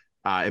two,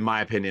 in my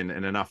opinion,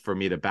 and enough for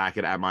me to back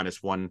it at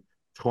minus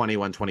 120,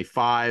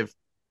 125.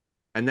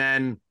 And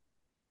then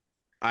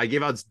I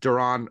gave out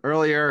Duran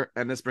earlier,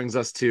 and this brings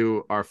us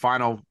to our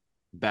final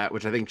bet,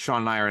 which I think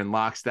Sean and I are in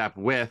lockstep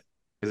with,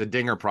 is a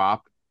dinger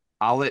prop.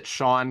 I'll let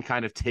Sean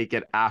kind of take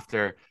it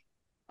after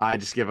I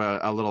just give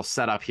a little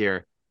setup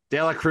here.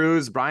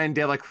 Brian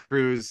De La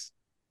Cruz,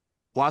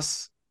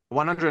 plus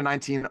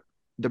 119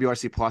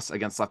 WRC plus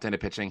against left-handed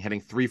pitching, hitting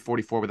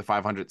 344 with a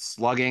 500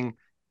 slugging.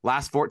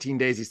 Last 14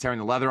 days, he's tearing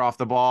the leather off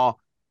the ball,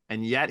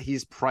 and yet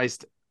he's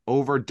priced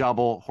over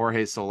double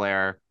Jorge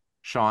Soler.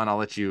 Sean, I'll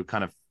let you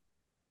kind of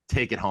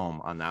take it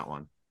home on that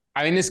one.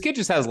 I mean, this kid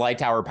just has light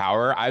tower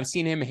power. I've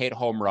seen him hit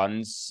home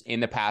runs in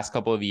the past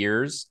couple of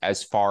years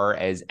as far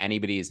as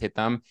anybody has hit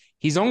them.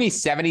 He's only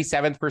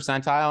 77th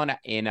percentile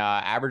in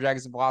average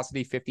exit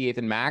velocity, 58th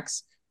in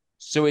max.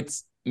 So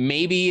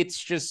maybe it's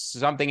just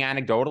something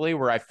anecdotally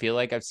where I feel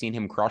like I've seen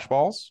him crush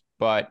balls.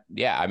 But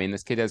yeah, I mean,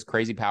 this kid has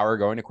crazy power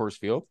going to Coors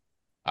Field.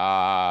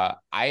 I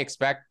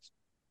expect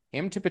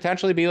him to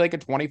potentially be like a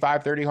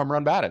 25-30 home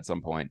run bat at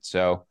some point.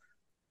 So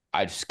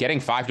I just getting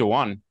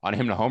 5-1 on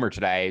him to homer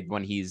today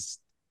when he's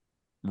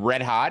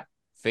red hot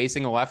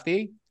facing a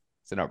lefty.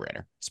 It's a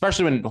no-brainer,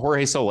 especially when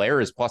Jorge Soler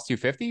is plus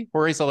 250.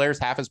 Jorge Soler is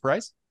half his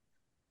price.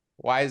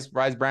 Why is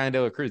Brandon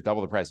De La Cruz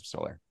double the price of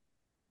Soler?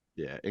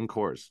 Yeah, in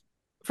Coors.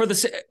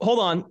 Hold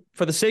on.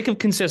 For the sake of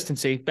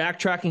consistency,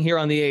 backtracking here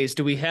on the A's,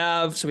 we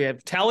have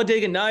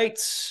Talladega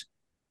Nights,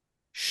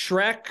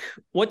 Shrek.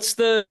 What's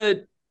this?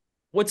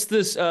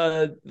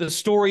 The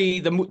story,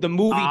 the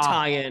movie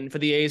tie-in for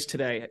the A's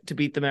today to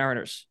beat the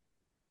Mariners.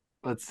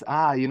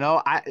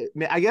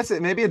 I guess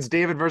maybe it's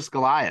David versus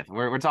Goliath.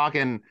 We're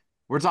talking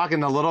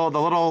the little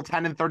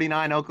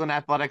 10-39 Oakland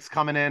Athletics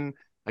coming in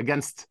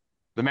against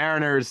the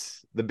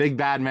Mariners, the big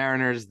bad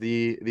Mariners.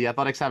 The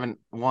Athletics haven't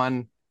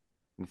won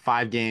in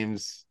 5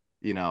 games.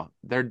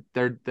 They're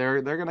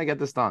gonna get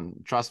this done.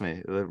 Trust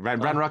me.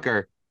 Brent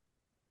Rooker,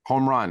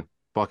 home run,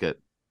 book it.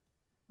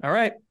 All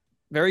right,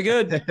 very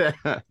good.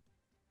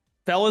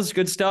 Fellas,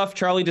 good stuff.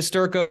 Charlie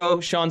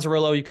DiSturco, Sean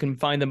Zerillo, you can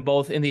find them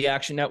both in the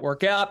Action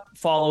Network app.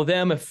 Follow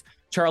them. If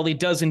Charlie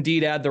does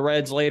indeed add the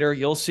Reds later,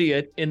 you'll see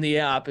it in the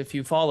app if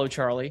you follow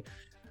Charlie.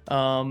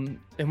 And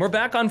we're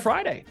back on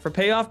Friday for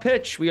Payoff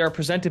Pitch. We are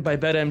presented by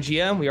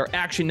BetMGM. We are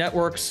Action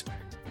Network's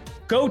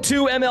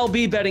go-to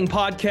MLB betting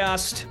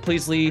podcast.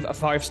 Please leave a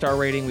 5-star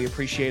rating. We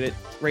appreciate it.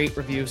 Rate,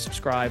 review,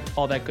 subscribe,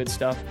 all that good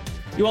stuff.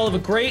 You all have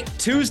a great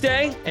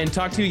Tuesday, and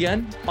talk to you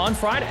again on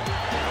Friday.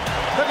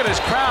 Look at his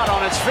crowd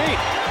on its feet.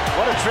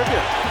 What a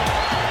tribute.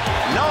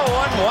 No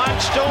one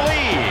wants to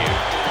leave.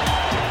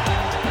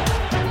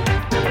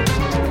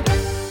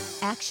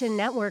 Action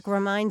Network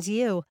reminds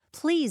you,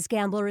 please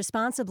gamble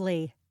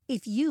responsibly.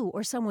 If you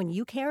or someone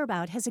you care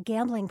about has a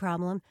gambling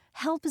problem,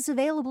 help is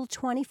available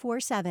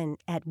 24/7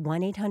 at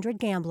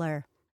 1-800-GAMBLER.